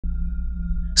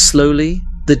Slowly,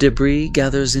 the debris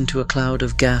gathers into a cloud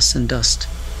of gas and dust.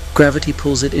 Gravity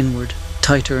pulls it inward,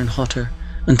 tighter and hotter,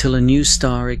 until a new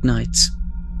star ignites.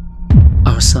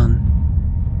 Our Sun.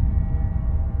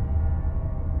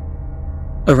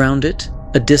 Around it,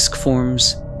 a disk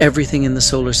forms. Everything in the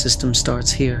solar system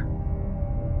starts here.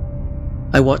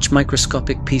 I watch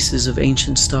microscopic pieces of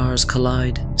ancient stars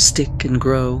collide, stick, and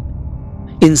grow.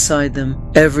 Inside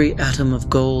them, every atom of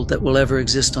gold that will ever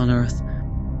exist on Earth.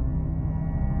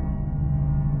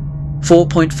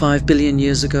 4.5 billion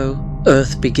years ago,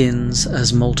 Earth begins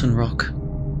as molten rock.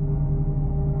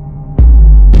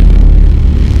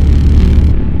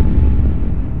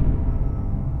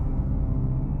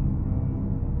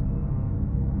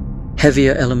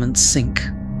 Heavier elements sink.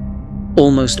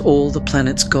 Almost all the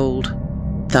planet's gold,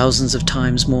 thousands of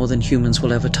times more than humans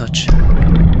will ever touch,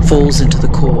 falls into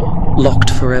the core, locked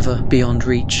forever beyond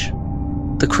reach.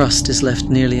 The crust is left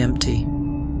nearly empty.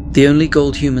 The only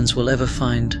gold humans will ever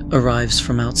find arrives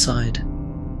from outside.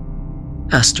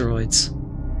 Asteroids.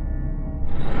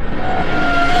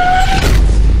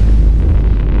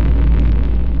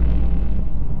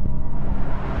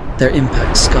 Their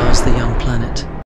impact scars the young planet.